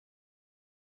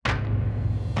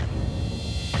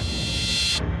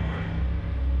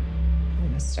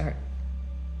start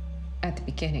at the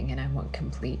beginning, and I want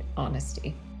complete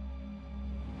honesty.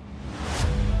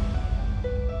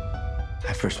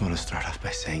 I first want to start off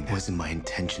by saying it wasn't my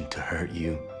intention to hurt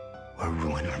you or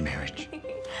ruin our marriage.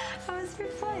 How was your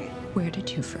flight? Where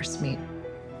did you first meet?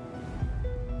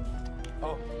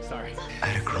 Oh, sorry.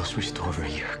 At a grocery store over a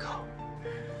year ago.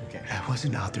 Okay. I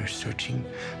wasn't out there searching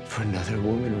for another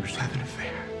woman or having an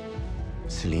affair.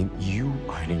 Celine, you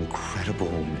are an incredible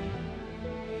woman.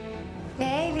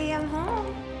 Baby, I'm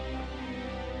home.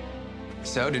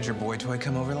 So, did your boy toy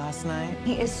come over last night?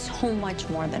 He is so much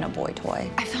more than a boy toy.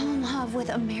 I fell in love with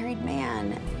a married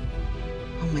man.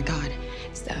 Oh my God,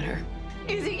 is that her?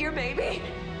 Is it your baby?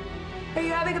 Are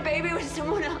you having a baby with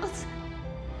someone else?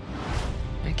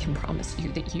 I can promise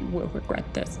you that you will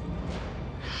regret this.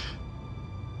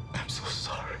 I'm so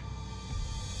sorry.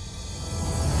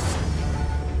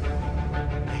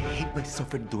 I hate myself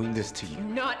for doing this to you.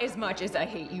 Not as much as I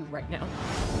hate you right now.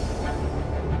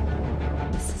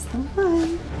 This is the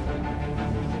one.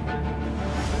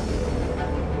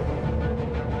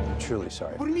 Truly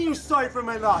sorry. What do you mean you're sorry for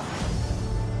my loss?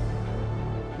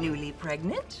 Newly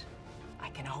pregnant? I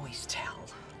can always tell.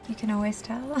 You can always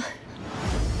tell.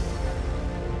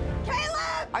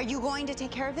 Caleb! Are you going to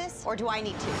take care of this, or do I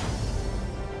need to?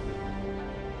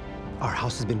 Our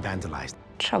house has been vandalized.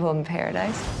 Trouble in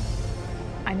paradise.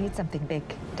 I need something big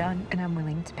done, and I'm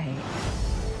willing to pay.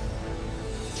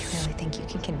 You really think you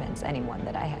can convince anyone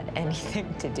that I had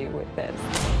anything to do with this?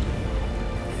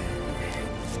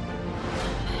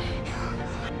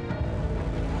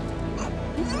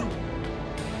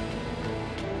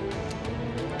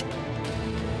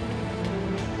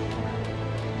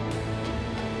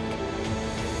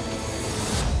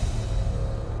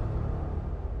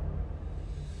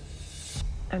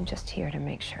 I'm just here to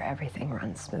make sure everything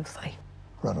runs smoothly.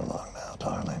 Run along now,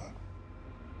 darling.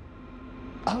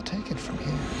 I'll take it from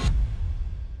here.